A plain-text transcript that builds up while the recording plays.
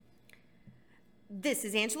This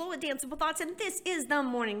is Angela with Danceable Thoughts, and this is the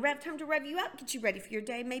Morning Rev. Time to rev you up, get you ready for your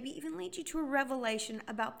day, maybe even lead you to a revelation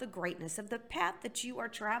about the greatness of the path that you are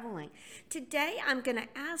traveling. Today, I'm going to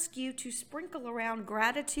ask you to sprinkle around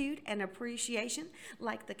gratitude and appreciation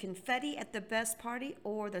like the confetti at the best party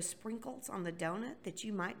or the sprinkles on the donut that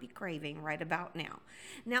you might be craving right about now.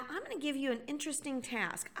 Now, I'm going to give you an interesting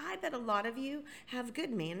task. I bet a lot of you have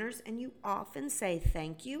good manners and you often say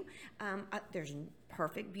thank you. There's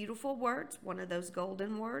perfect, beautiful words, one of those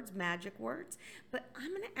golden words, magic words. But I'm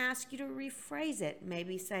going to ask you to rephrase it.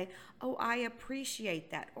 Maybe say, oh, I appreciate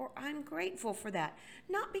that, or I'm grateful for that.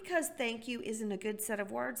 Not because thank you isn't a good set of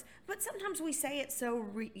words, but sometimes we say it so,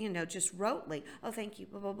 just rotely. Oh, thank you,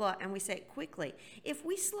 blah, blah, blah, and we say it quickly. If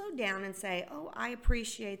we slow down and say, oh, I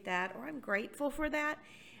appreciate that, or I'm grateful for that,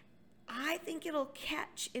 I think it'll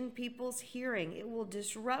catch in people's hearing. It will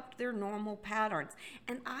disrupt their normal patterns.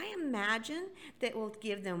 And I imagine that will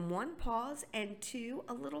give them one, pause, and two,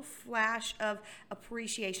 a little flash of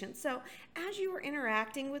appreciation. So as you are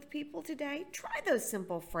interacting with people today, try those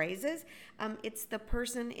simple phrases. It's the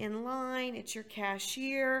person in line, it's your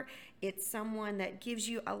cashier, it's someone that gives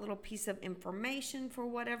you a little piece of information for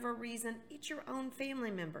whatever reason. It's your own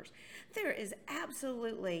family members. There is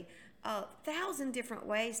absolutely 1,000 different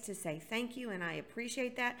ways to say thank you, and I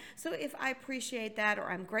appreciate that. So if I appreciate that or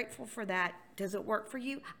I'm grateful for that, does it work for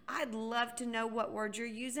you? I'd love to know what words you're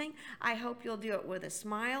using. I hope you'll do it with a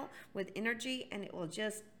smile, with energy, and it will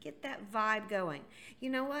just get that vibe going. You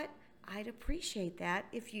know what? I'd appreciate that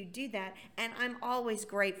if you do that, and I'm always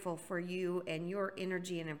grateful for you and your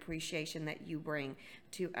energy and appreciation that you bring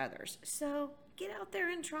to others. So get out there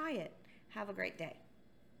and try it. Have a great day.